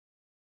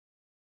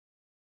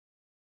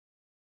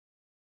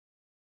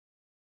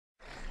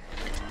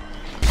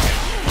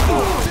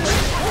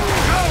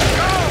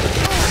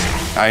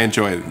I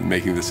enjoy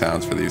making the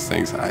sounds for these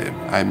things.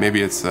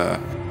 Maybe it's a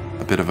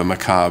bit of a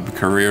macabre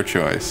career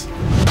choice,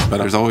 but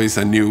there's always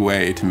a new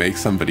way to make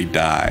somebody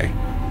die.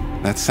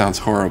 That sounds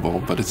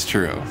horrible, but it's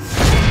true.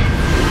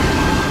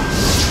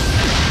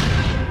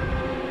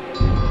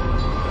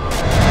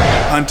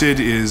 Hunted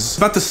is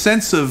about the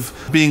sense of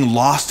being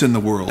lost in the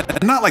world.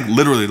 And not like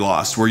literally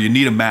lost, where you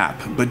need a map,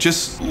 but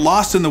just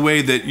lost in the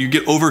way that you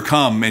get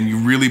overcome and you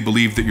really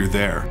believe that you're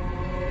there.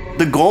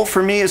 The goal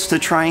for me is to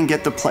try and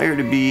get the player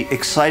to be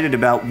excited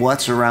about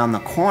what's around the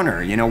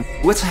corner. You know,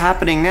 what's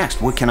happening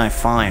next? What can I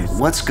find?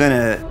 What's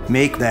gonna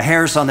make the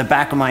hairs on the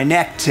back of my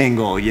neck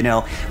tingle? You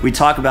know, we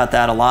talk about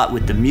that a lot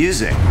with the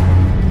music.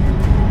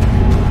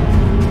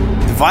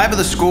 The vibe of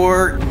the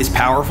score is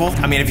powerful.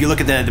 I mean, if you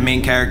look at the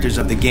main characters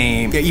of the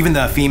game, even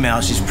the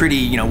female, she's pretty,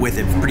 you know, with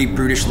it, pretty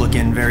brutish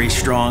looking, very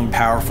strong,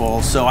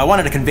 powerful. So I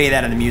wanted to convey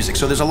that in the music.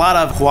 So there's a lot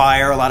of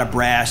choir, a lot of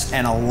brass,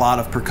 and a lot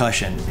of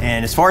percussion.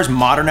 And as far as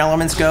modern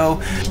elements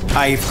go,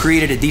 I've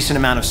created a decent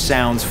amount of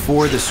sounds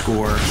for the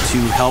score to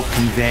help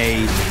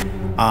convey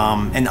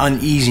an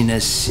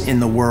uneasiness in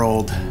the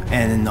world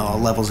and in the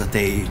levels that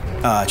they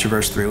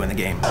traverse through in the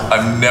game.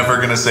 I'm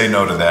never gonna say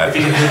no to that.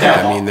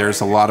 I mean,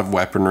 there's a lot of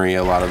weaponry,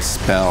 a lot of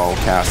spell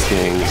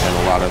casting,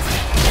 and a lot of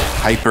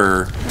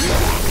hyper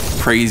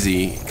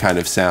crazy kind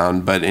of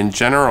sound, but in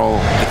general,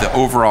 the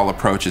overall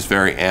approach is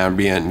very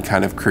ambient and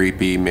kind of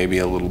creepy, maybe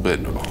a little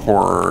bit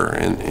horror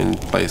in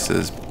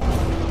places.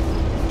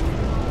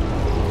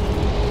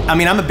 I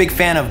mean, I'm a big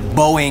fan of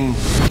bowing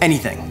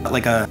anything,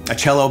 like a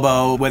cello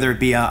bow, whether it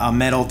be a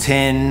metal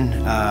tin,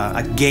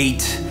 a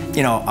gate,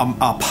 you know,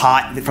 a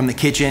pot from the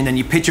kitchen, and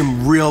you pitch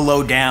them real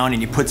low down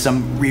and you put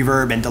some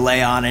reverb and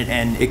delay on it,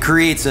 and it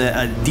creates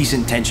a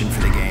decent tension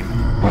for the game.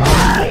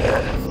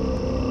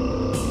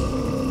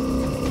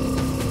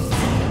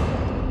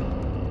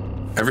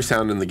 Every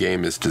sound in the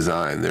game is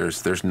designed.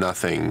 There's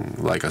nothing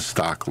like a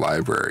stock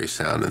library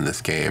sound in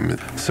this game.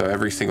 So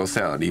every single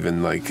sound,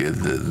 even like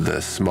the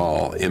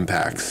small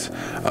impacts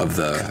of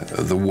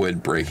the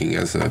wood breaking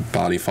as a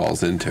body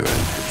falls into it,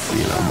 it's,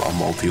 you know, a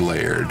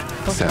multi-layered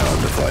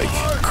sound of like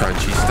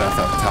crunchy stuff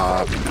up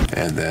top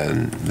and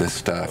then this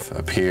stuff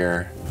up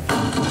here.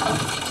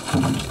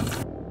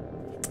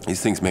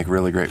 These things make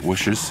really great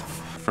whooshes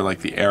for like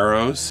the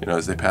arrows, you know,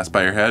 as they pass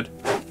by your head.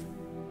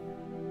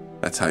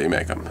 That's how you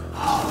make them.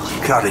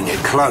 Cutting it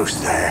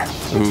close there.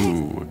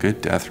 Ooh, a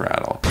good death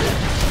rattle.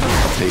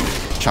 I'll take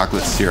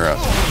chocolate syrup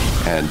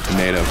and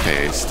tomato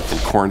paste and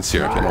corn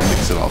syrup and I'll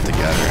mix it all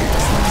together and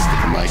just like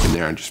stick a mic in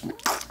there and just,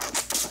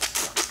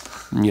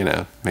 you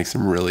know, make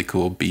some really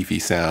cool beefy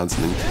sounds.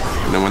 And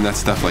then when that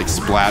stuff like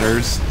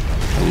splatters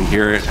and you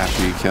hear it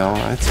after you kill,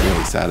 it's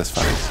really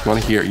satisfying.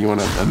 You want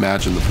to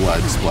imagine the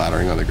blood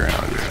splattering on the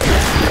ground. You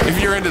know?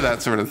 If you're into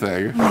that sort of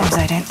thing. Sometimes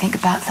I don't think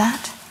about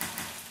that.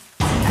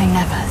 I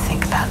never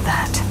think about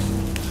that.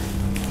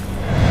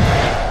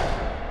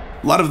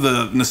 A lot of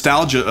the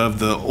nostalgia of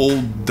the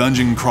old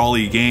dungeon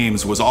crawly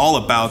games was all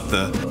about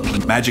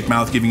the magic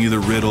mouth giving you the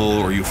riddle,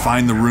 or you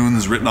find the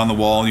runes written on the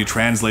wall and you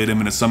translate them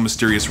into some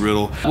mysterious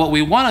riddle. What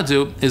we want to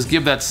do is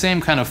give that same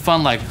kind of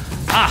fun, like,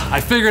 ah, I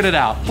figured it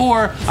out,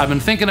 or I've been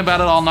thinking about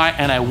it all night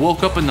and I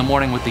woke up in the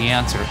morning with the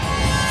answer.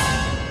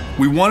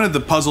 We wanted the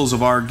puzzles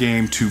of our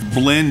game to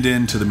blend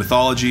into the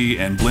mythology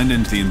and blend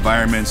into the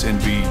environments and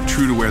be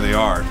true to where they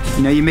are.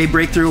 You know, you may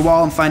break through a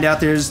wall and find out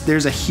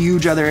there's a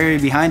huge other area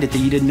behind it that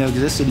you didn't know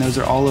existed, and those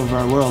are all over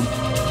our world.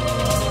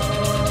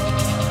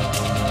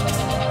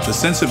 The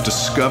sense of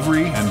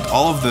discovery and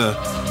all of the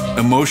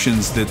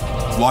emotions that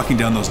walking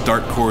down those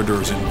dark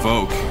corridors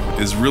invoke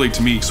is really,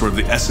 to me, sort of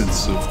the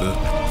essence of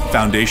the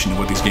foundation of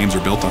what these games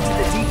are built on.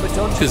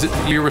 Because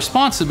your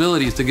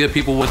responsibility is to give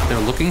people what they're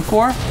looking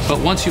for, but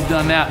once you've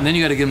done that, and then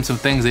you got to give them some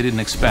things they didn't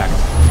expect.